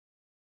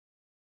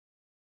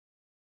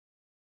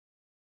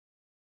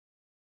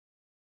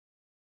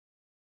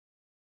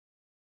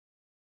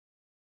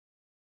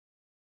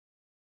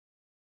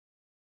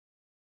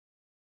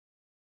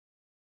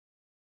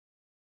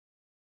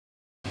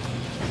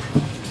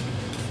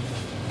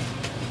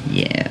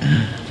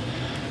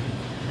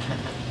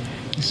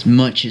As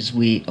much as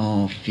we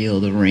all feel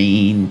the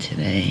rain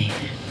today,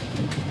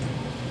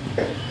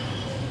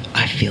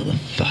 I feel the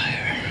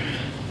fire.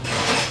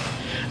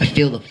 I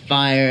feel the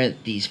fire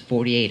that these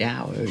 48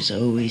 hours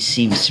always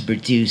seems to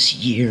produce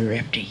year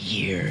after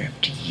year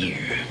after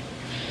year.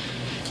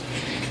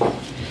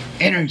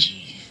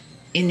 Energy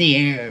in the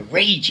air,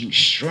 raging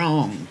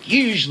strong,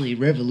 usually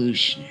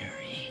revolutionary.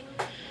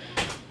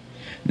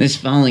 This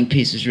following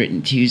piece was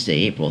written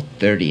Tuesday, April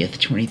 30th,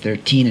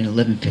 2013 at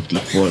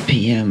 11:54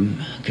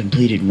 p.m.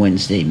 Completed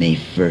Wednesday, May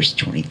 1st,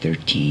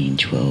 2013,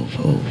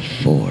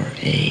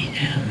 12:04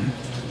 a.m.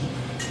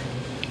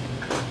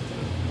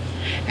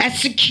 As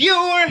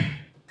secure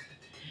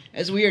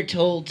as we are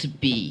told to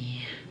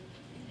be,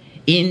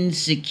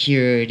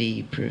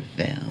 insecurity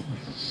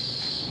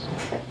prevails.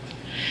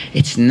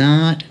 It's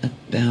not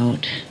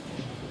about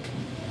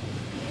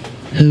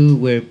who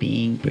we're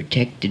being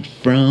protected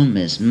from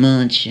as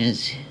much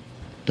as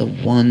the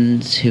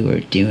ones who are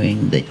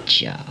doing the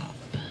job.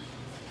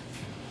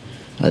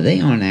 Are they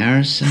on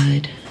our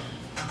side?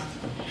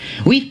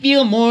 We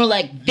feel more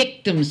like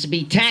victims to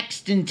be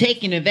taxed and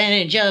taken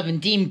advantage of and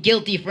deemed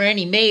guilty for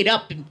any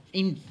made-up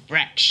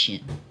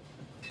infraction.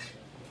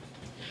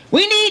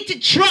 We need to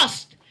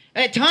trust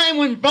at a time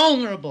when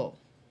vulnerable,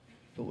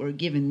 but we're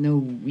given no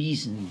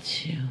reason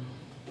to.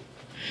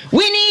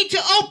 We need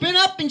to open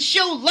up and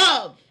show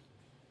love,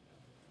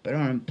 but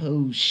our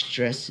imposed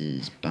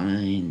stresses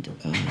bind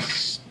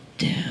us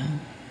down.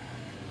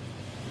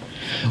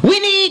 We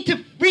need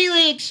to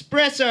freely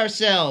express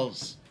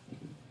ourselves,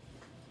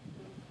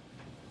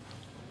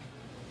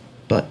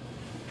 but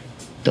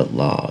the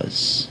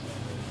laws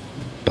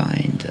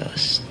bind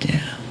us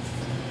down.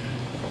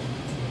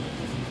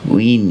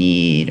 We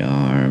need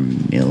our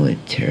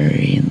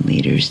military and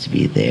leaders to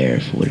be there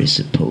for what is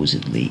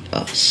supposedly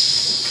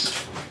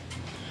us,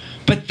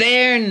 but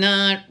they're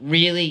not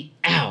really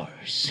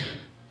ours.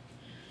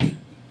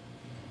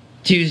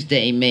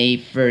 Tuesday, May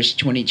 1st,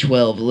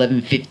 2012,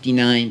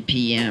 11:59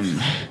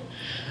 p.m.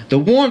 The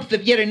warmth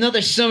of yet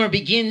another summer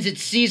begins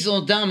its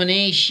seasonal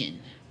domination,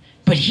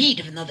 but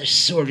heat of another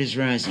sort is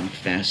rising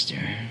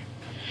faster.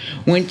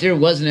 Winter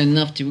wasn't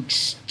enough to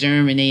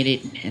exterminate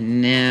it,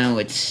 and now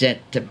it's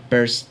set to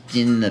burst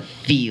in the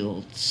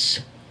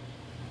fields.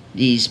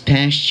 These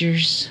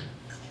pastures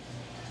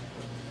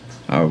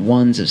are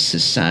ones of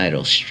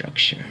societal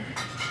structure.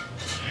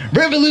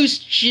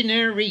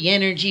 Revolutionary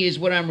energy is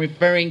what I'm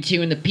referring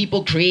to, and the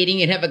people creating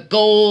it have a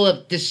goal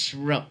of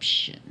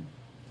disruption.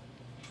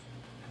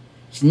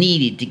 It's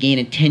needed to gain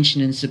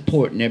attention and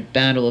support in their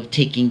battle of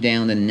taking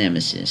down the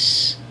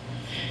nemesis.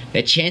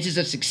 Their chances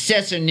of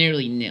success are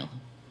nearly nil.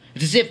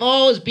 It's as if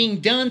all is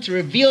being done to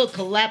reveal a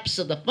collapse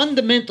of the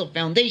fundamental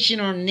foundation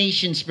our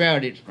nation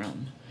sprouted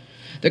from.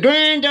 The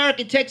grand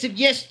architects of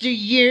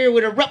yesteryear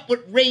would erupt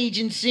with rage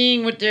in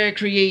seeing what their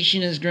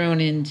creation has grown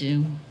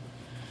into.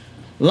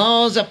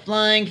 Laws are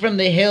flying from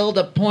the hill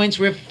to points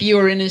where few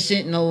are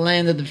innocent in the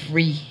land of the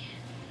free.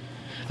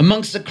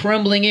 Amongst the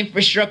crumbling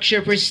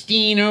infrastructure,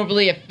 pristine,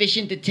 overly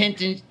efficient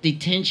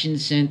detention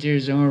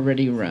centers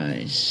already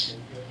rise.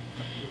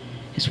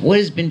 Is what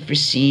has been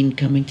foreseen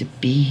coming to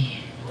be?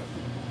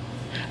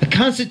 A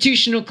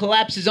constitutional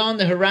collapse is on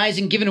the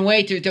horizon, giving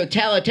way to a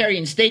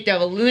totalitarian state that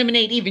will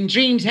eliminate even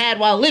dreams had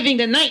while living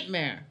the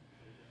nightmare.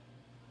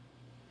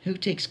 Who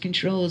takes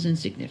control is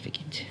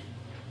insignificant.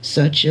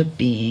 Such a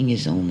being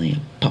is only a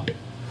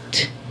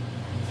puppet.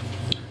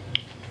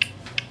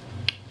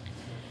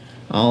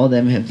 All of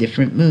them have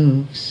different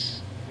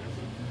moves,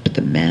 but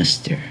the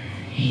master,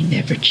 he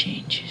never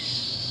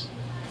changes.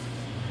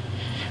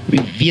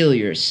 Reveal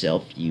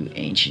yourself, you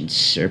ancient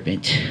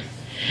serpent.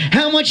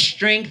 How much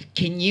strength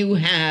can you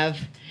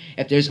have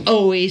if there's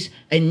always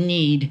a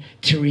need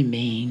to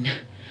remain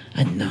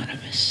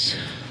anonymous?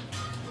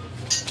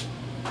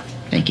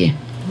 Thank you.